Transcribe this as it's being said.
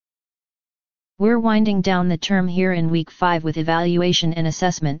We're winding down the term here in week 5 with evaluation and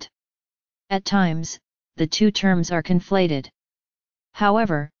assessment. At times, the two terms are conflated.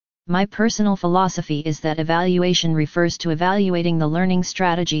 However, my personal philosophy is that evaluation refers to evaluating the learning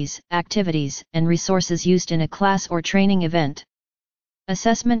strategies, activities, and resources used in a class or training event.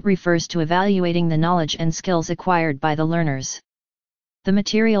 Assessment refers to evaluating the knowledge and skills acquired by the learners. The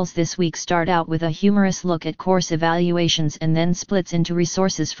materials this week start out with a humorous look at course evaluations and then splits into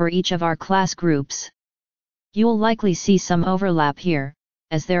resources for each of our class groups. You'll likely see some overlap here,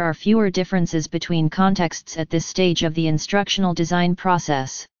 as there are fewer differences between contexts at this stage of the instructional design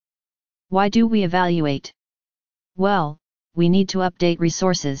process. Why do we evaluate? Well, we need to update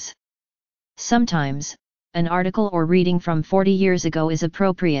resources. Sometimes, an article or reading from 40 years ago is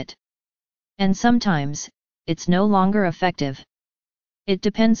appropriate. And sometimes, it's no longer effective. It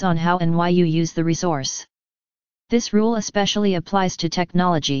depends on how and why you use the resource. This rule especially applies to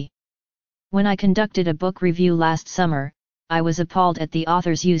technology. When I conducted a book review last summer, I was appalled at the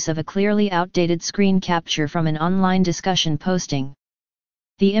author's use of a clearly outdated screen capture from an online discussion posting.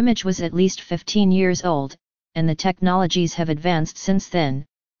 The image was at least 15 years old, and the technologies have advanced since then,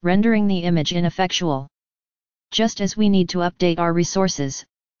 rendering the image ineffectual. Just as we need to update our resources,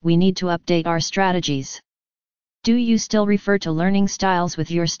 we need to update our strategies. Do you still refer to learning styles with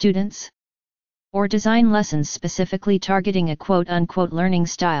your students? Or design lessons specifically targeting a quote-unquote learning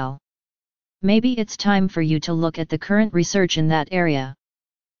style? Maybe it's time for you to look at the current research in that area.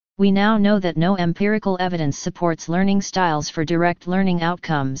 We now know that no empirical evidence supports learning styles for direct learning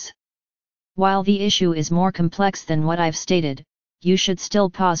outcomes. While the issue is more complex than what I've stated, you should still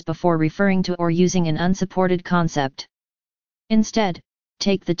pause before referring to or using an unsupported concept. Instead,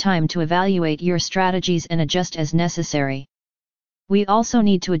 take the time to evaluate your strategies and adjust as necessary. We also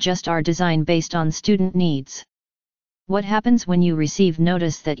need to adjust our design based on student needs. What happens when you receive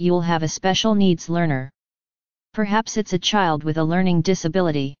notice that you'll have a special needs learner? Perhaps it's a child with a learning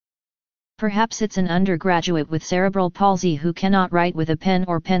disability. Perhaps it's an undergraduate with cerebral palsy who cannot write with a pen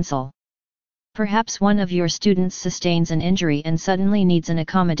or pencil. Perhaps one of your students sustains an injury and suddenly needs an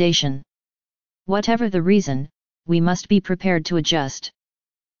accommodation. Whatever the reason, we must be prepared to adjust.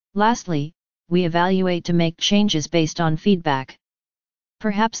 Lastly, we evaluate to make changes based on feedback.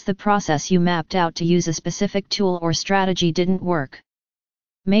 Perhaps the process you mapped out to use a specific tool or strategy didn't work.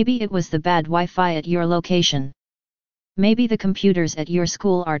 Maybe it was the bad Wi-Fi at your location. Maybe the computers at your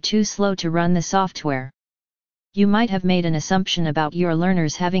school are too slow to run the software. You might have made an assumption about your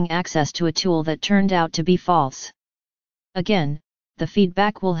learners having access to a tool that turned out to be false. Again, the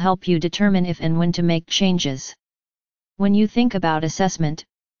feedback will help you determine if and when to make changes. When you think about assessment,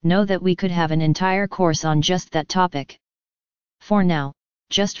 know that we could have an entire course on just that topic. For now,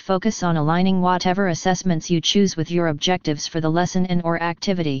 just focus on aligning whatever assessments you choose with your objectives for the lesson and/or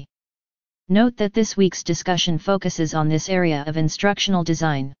activity. Note that this week's discussion focuses on this area of instructional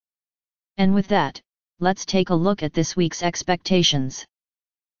design. And with that, let's take a look at this week's expectations.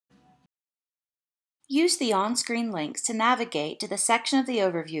 Use the on-screen links to navigate to the section of the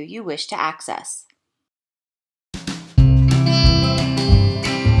overview you wish to access.